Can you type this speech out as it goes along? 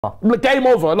Game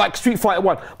over, like Street Fighter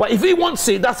 1. But if he wants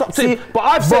it, that's up to him. But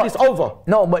I've said it's over.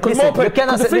 No, but listen, Maupay, you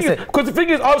cannot say, listen. Because the thing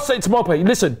is, I'll say to Maupay,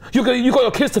 listen, you got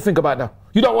your kids to think about now.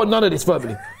 You don't want none of this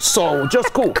verbally. So,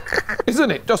 just cool.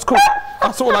 Isn't it? Just cool.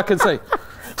 That's all I can say.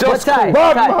 Just cool.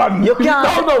 Ty, you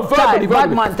can't. No, verbally.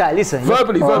 Bad man, Ty, listen.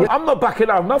 Verbally. I'm not backing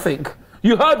out of nothing.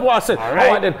 You heard what I said. All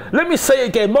right then, let me say it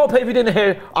again. Maupay, if you didn't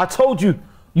hear, I told you,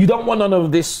 you don't want none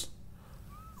of this.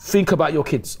 Think about your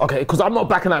kids, okay? Because I'm not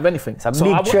backing out of anything. It's a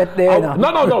big threat there. No.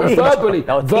 Verbally.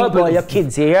 Think about your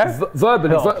kids here.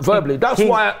 Verbally. That's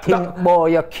why. Think about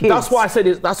your kids. That's why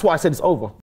I said it's over.